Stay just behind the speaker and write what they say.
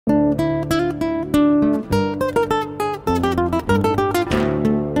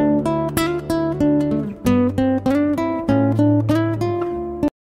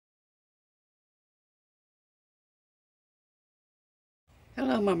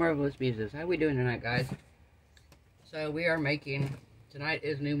my marvelous muses. How we doing tonight, guys? So we are making, tonight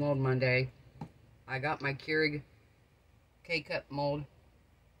is New Mold Monday. I got my Keurig K-Cup mold,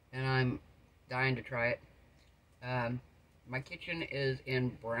 and I'm dying to try it. My kitchen is in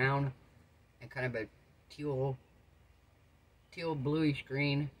brown and kind of a teal bluish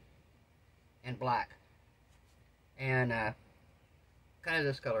green and black. And kind of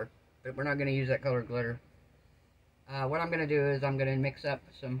this color, but we're not going to use that color glitter. What I'm going to do is I'm going to mix up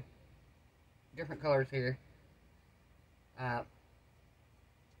some different colors here. I'm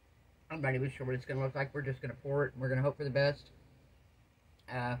not even sure what it's going to look like. We're just going to pour it. We're going to hope for the best.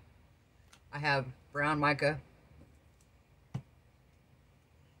 I have brown mica.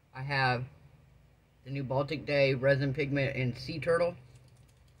 I have the new Baltic Day resin pigment in sea turtle.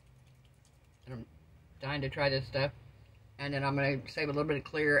 And I'm dying to try this stuff. And then I'm going to save a little bit of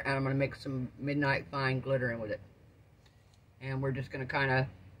clear, and I'm going to mix some midnight fine glitter in with it. And we're just going to kind of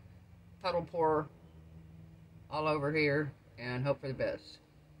puddle pour all over here and hope for the best.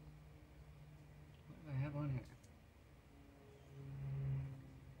 What do I have on here?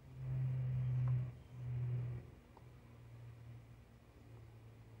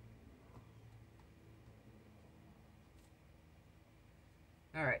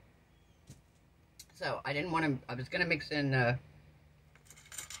 Alright. So, I was going to mix in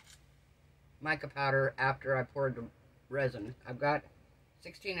mica powder after I poured the resin. I've got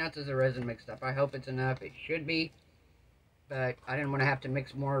 16 ounces of resin mixed up. I hope it's enough. It should be, but I didn't want to have to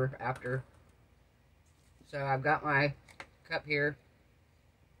mix more after. So I've got my cup here,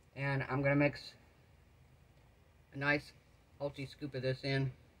 and I'm going to mix a nice healthy scoop of this in,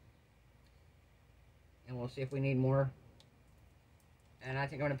 and we'll see if we need more. And I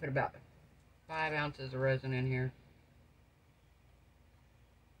think I'm going to put about 5 ounces of resin in here.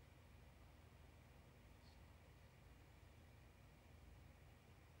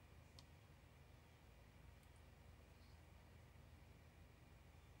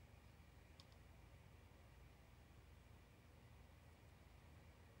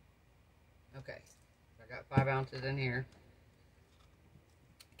 Okay, so I got 5 ounces in here.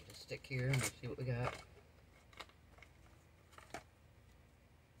 Get a stick here and we'll see what we got.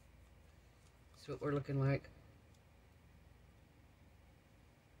 That's what we're looking like.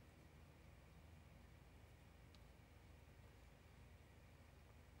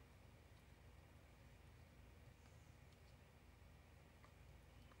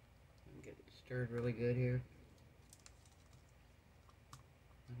 Get it stirred really good here.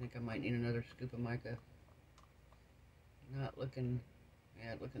 I think I might need another scoop of mica. Not looking,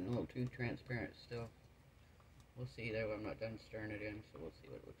 yeah, looking a little too transparent still. We'll see though, I'm not done stirring it in, so we'll see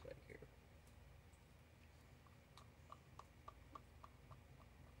what it looks like here.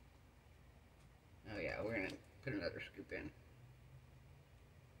 Oh yeah, we're gonna put another scoop in.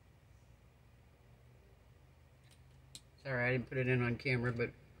 Sorry, I didn't put it in on camera, but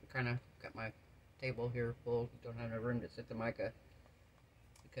I kind of got my table here full. Don't have no room to sit the mica.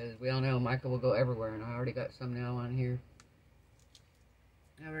 Because we all know mica will go everywhere, and I already got some now on here.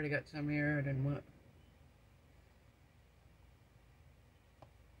 I already got some here I didn't want.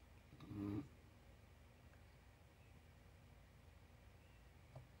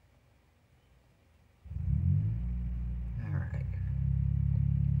 Alright.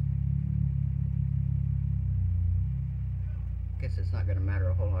 Guess it's not going to matter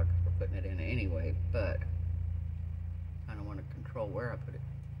a whole lot because we're putting it in anyway, but I don't want to control where I put it.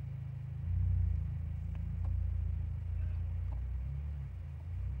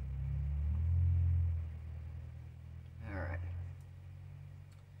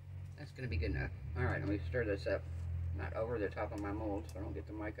 That's going to be good enough. Alright, let me stir this up. Not over the top of my mold so I don't get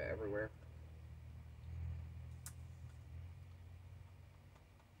the mica everywhere.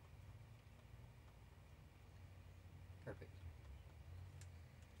 Perfect.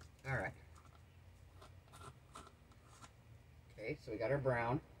 Alright. Okay, so we got our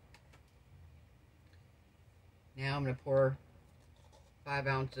brown. Now I'm going to pour 5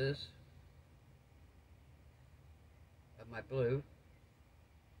 ounces of my blue.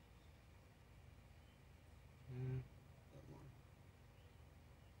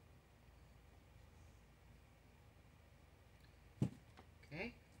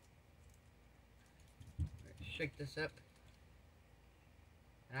 Okay. Shake this up.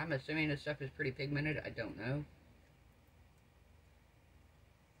 And I'm assuming this stuff is pretty pigmented. I don't know.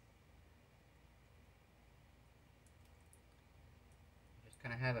 Just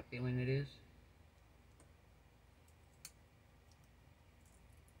kind of have a feeling it is.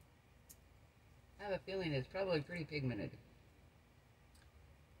 I have a feeling it's probably pretty pigmented.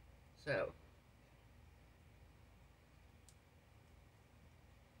 So,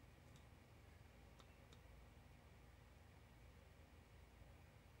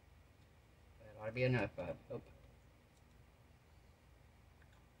 Ought to be enough, I hope.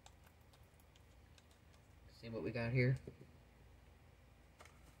 See what we got here.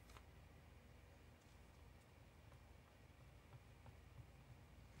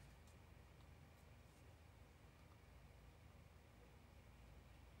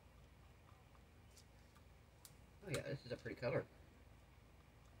 Oh yeah, this is a pretty color.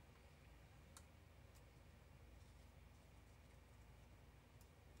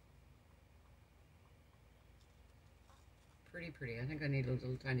 Pretty pretty. I think I need a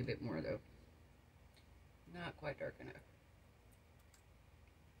little tiny bit more though. Not quite dark enough.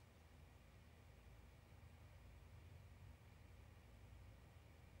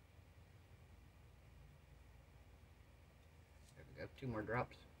 There we go. 2 more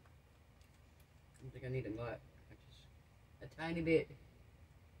drops. I don't think I need a lot. Just a tiny bit.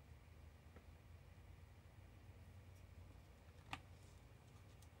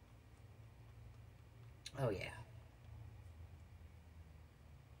 Oh yeah.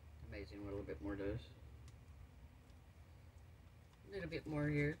 Amazing what a little bit more does. A little bit more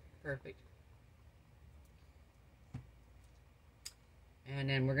here. Perfect. And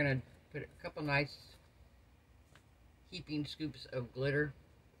then we're going to put a couple nice heaping scoops of glitter.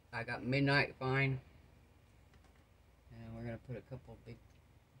 I got Midnight Fine. And we're going to put a couple big,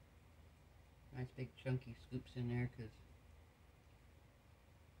 nice big chunky scoops in there because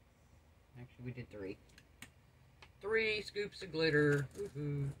actually we did 3. 3 scoops of glitter.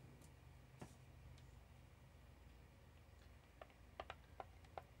 Woohoo.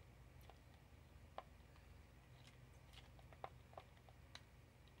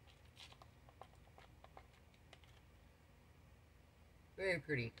 Very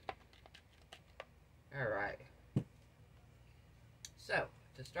pretty. Alright. So,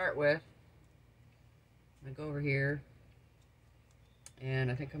 to start with, I'm going to go over here,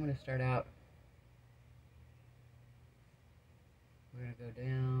 and I think I'm going to start out, we're going to go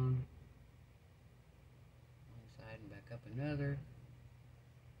down one side and back up another.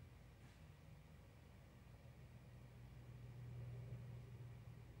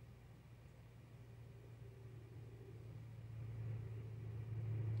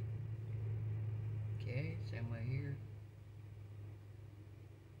 Okay, same way here.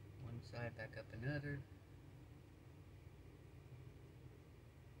 One side, back up another.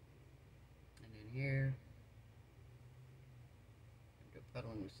 And then here, do a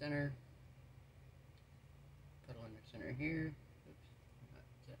puddle in the center. Puddle in the center here. Oops, not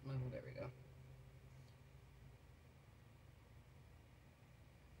set level, there we go.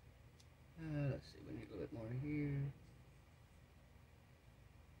 Let's see, we need a little bit more here.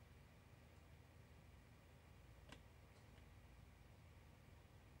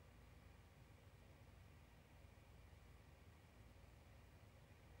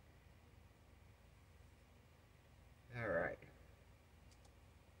 Alright.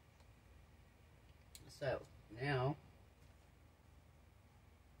 So, now,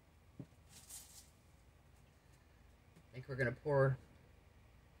 I think we're going to pour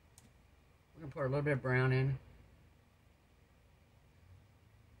a little bit of brown in.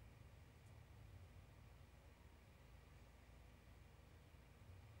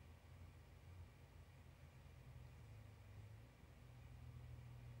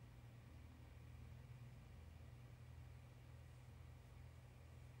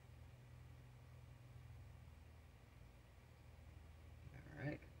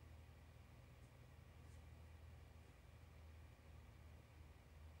 Alright.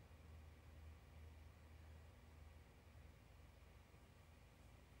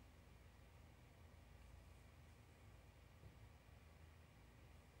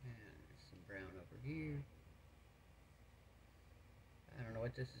 Brown over here. I don't know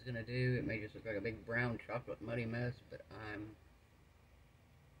what this is going to do. It may just look like a big brown chocolate muddy mess, but I'm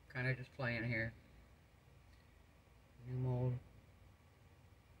kind of just playing here. New mold.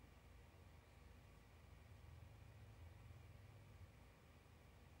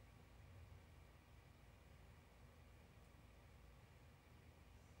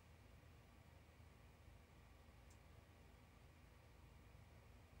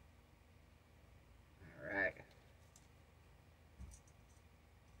 Alright.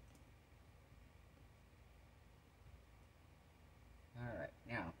 Alright,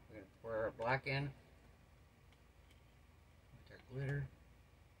 now we're going to pour our black in with our glitter.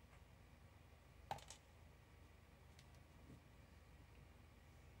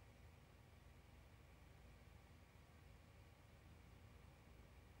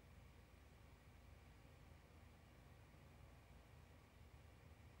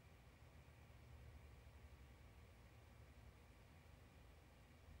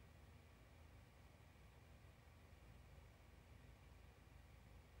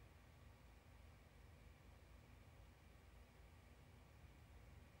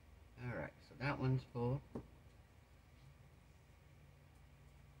 That one's full.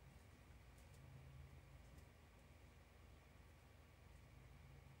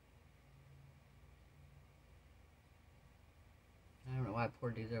 I don't know why I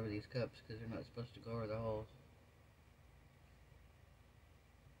poured these over these cups, because they're not supposed to go over the holes.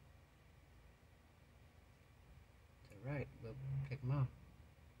 It's alright, we'll pick them off.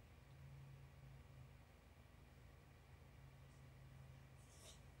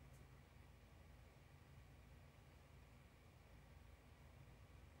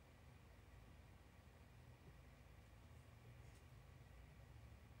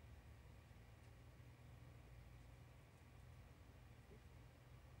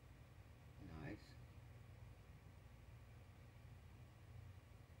 Nice.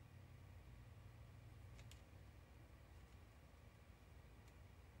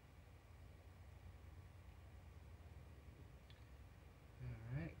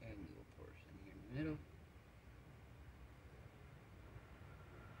 Alright, and we'll pour some here in the middle.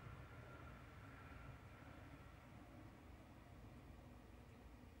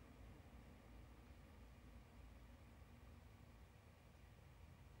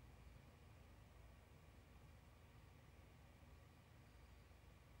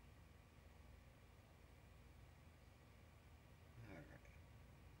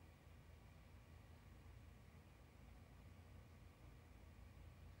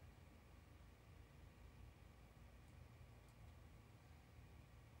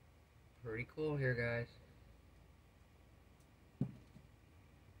 Pretty cool here, guys.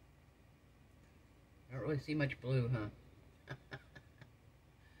 Don't really see much blue, huh?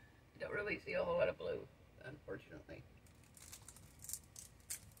 Don't really see a whole lot of blue, unfortunately.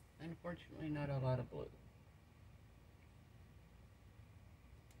 Unfortunately, not a lot of blue.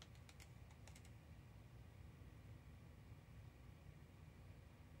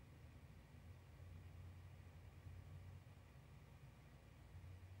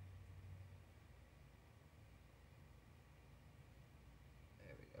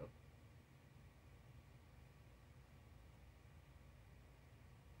 There we go.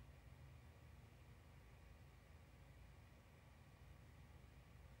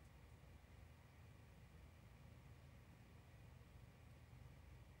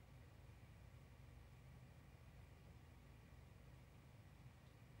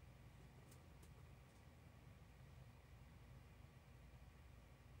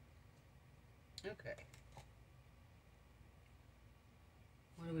 Okay.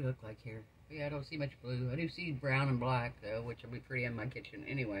 What do we look like here? Yeah, I don't see much blue. I do see brown and black, though, which will be pretty in my kitchen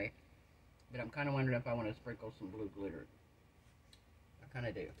anyway. But I'm kind of wondering if I want to sprinkle some blue glitter. I kind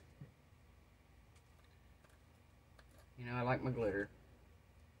of do. You know, I like my glitter.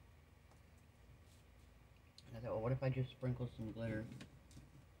 And I thought, well, what if I just sprinkle some glitter?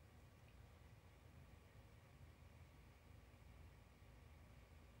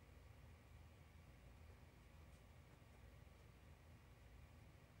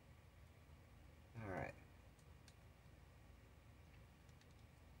 Alright.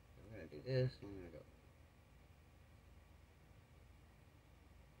 So we're going to do this, and I'm going to go.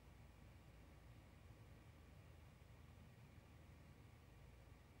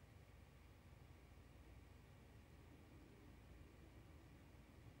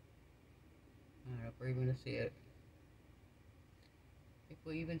 I don't know if we're even going to see it. If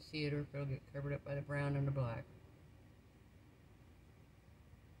we even see it, or if it'll get covered up by the brown and the black.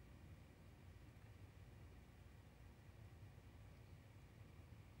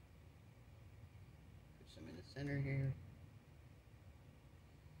 Put some in the center here.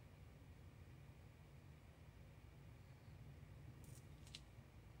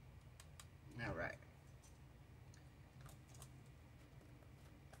 Alright.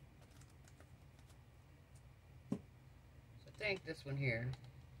 So I think this one here,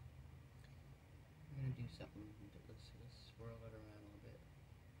 I'm going to do something. Let's swirl it around a little bit.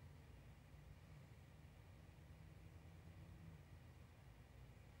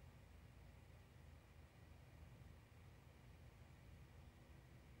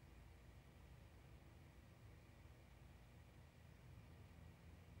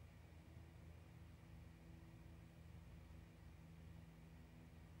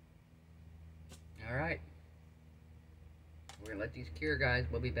 Alright. We're going to let these cure, guys.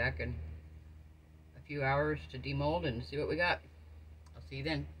 We'll be back in a few hours to demold and see what we got. I'll see you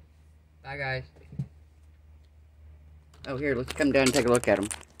then. Bye, guys. Oh, here, let's come down and take a look at them.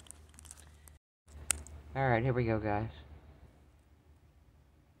 Alright, here we go, guys.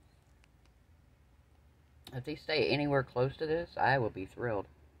 If they stay anywhere close to this, I will be thrilled.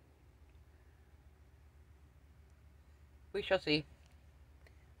 We shall see.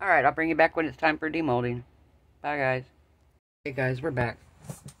 Alright, I'll bring you back when it's time for demolding. Bye, guys. Hey, guys, we're back.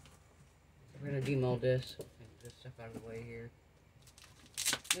 We're going to demold this. Move this stuff out of the way here.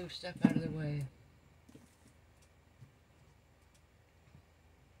 Move stuff out of the way.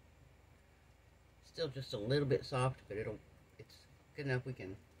 Still just a little bit soft, but it's good enough we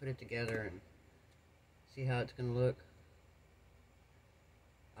can put it together and see how it's going to look.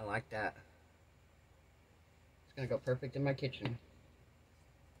 I like that. It's going to go perfect in my kitchen.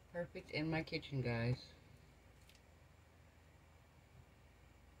 Perfect in my kitchen, guys.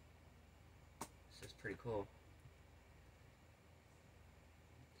 This is pretty cool.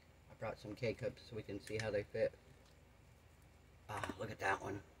 I brought some K-cups so we can see how they fit. Ah, look at that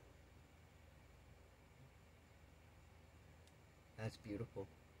one. That's beautiful.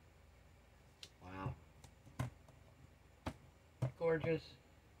 Wow. Gorgeous.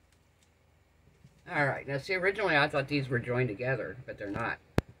 Alright, now see, originally I thought these were joined together, but they're not.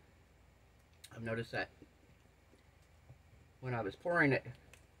 I've noticed that when I was pouring it,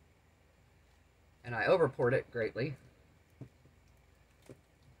 and I over poured it greatly.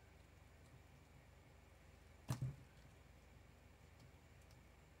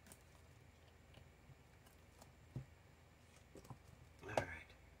 Alright.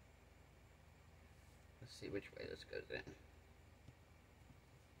 Let's see which way this goes in.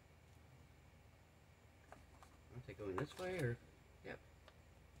 Are they going this way or? Yep.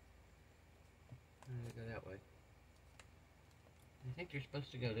 They go that way. I think you're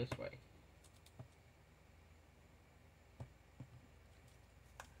supposed to go this way.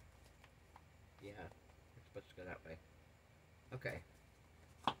 Yeah, you're supposed to go that way. Okay.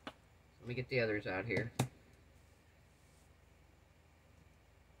 Let me get the others out here.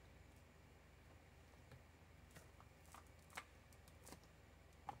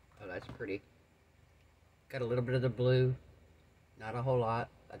 Oh, that's pretty. Got a little bit of the blue. Not a whole lot.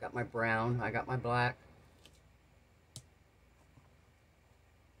 I got my brown. I got my black.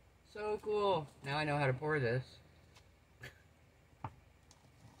 So cool. Now I know how to pour this.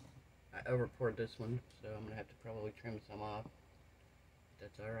 I over poured this one, so I'm going to have to probably trim some off.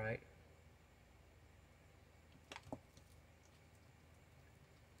 That's alright.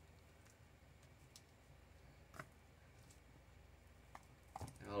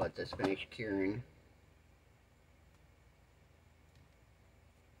 I'll let this finish curing.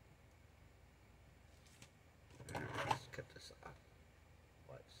 Let's cut this off.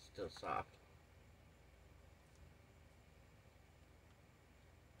 Well, it's still soft.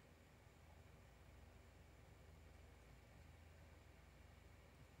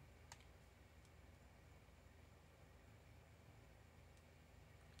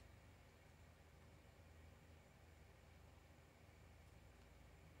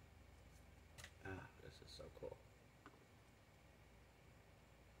 This is so cool.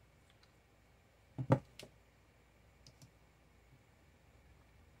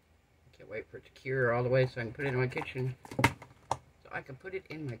 Can't wait for it to cure all the way so I can put it in my kitchen. So I can put it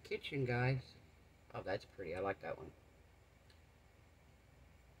in my kitchen, guys. Oh, that's pretty. I like that one.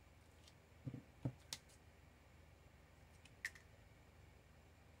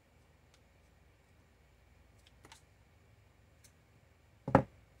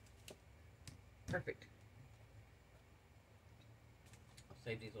 Perfect. I'll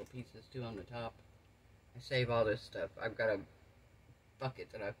save these little pieces too on the top. I save all this stuff. I've got a bucket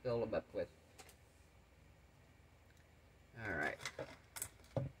that I fill them up with. Alright.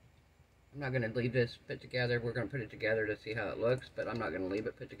 I'm not going to leave this put together. We're going to put it together to see how it looks, but I'm not going to leave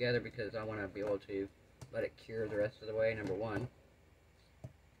it put together because I want to be able to let it cure the rest of the way, number one.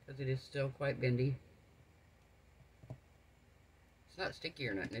 Because it is still quite bendy. It's not sticky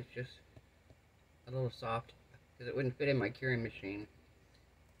or nothing, it's just a little soft because it wouldn't fit in my curing machine.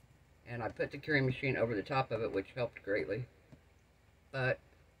 And I put the curing machine over the top of it, which helped greatly. But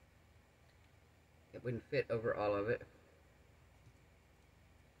it wouldn't fit over all of it.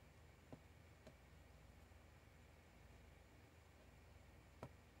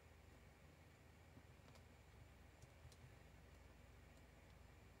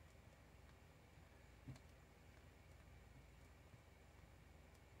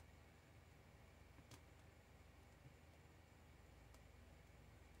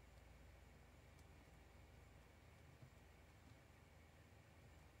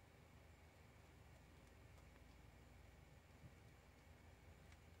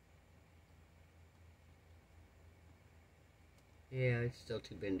 Yeah, it's still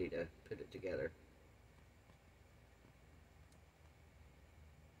too bendy to put it together.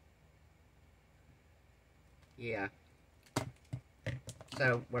 Yeah.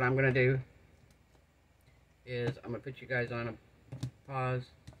 So, what I'm going to do is I'm going to put you guys on a pause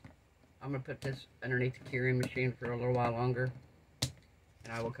I'm going to put this underneath the curing machine for a little while longer.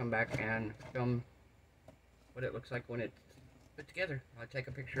 And I will come back and film what it looks like when it's put together. I'll take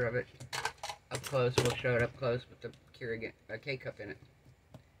a picture of it up close. We'll show it up close with the K-cup in it.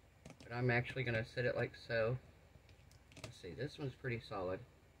 But I'm actually going to set it like so. Let's see, this one's pretty solid.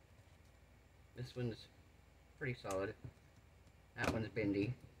 This one's pretty solid. That one's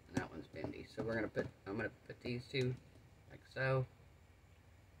bendy, and that one's bendy. So I'm going to put these two like so.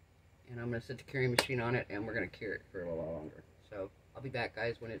 And I'm going to set the curing machine on it, and we're going to cure it for a little while longer. So I'll be back,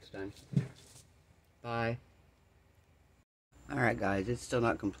 guys, when it's done. Bye. Alright, guys, it's still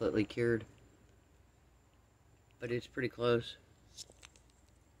not completely cured, but it's pretty close.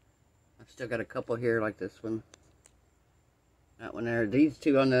 I've still got a couple here like this one. That one there. These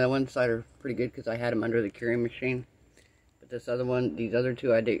two on the one side are pretty good because I had them under the curing machine. But this other one, these other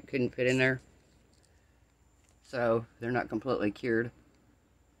two I couldn't fit in there. So they're not completely cured.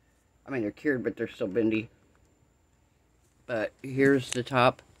 I mean, they're cured, but they're still bendy. But here's the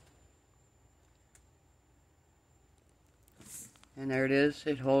top. And there it is.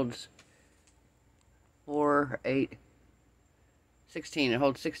 It holds 4, 8, 16. It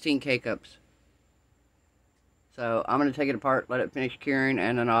holds 16 K-cups. So I'm going to take it apart, let it finish curing,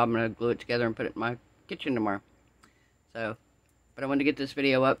 and then I'm going to glue it together and put it in my kitchen tomorrow. So, but I wanted to get this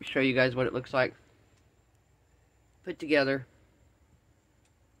video up, show you guys what it looks like put together.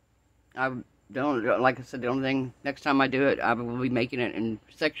 I don't, like I said, the only thing, next time I do it, I will be making it in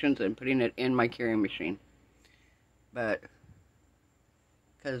sections and putting it in my curing machine. But,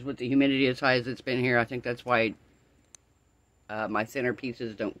 because with the humidity as high as it's been here, I think that's why my center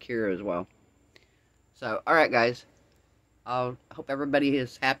pieces don't cure as well. So, alright guys, I hope everybody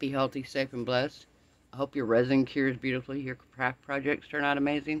is happy, healthy, safe, and blessed. I hope your resin cures beautifully, your craft projects turn out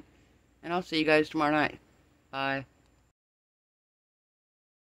amazing, and I'll see you guys tomorrow night. Bye.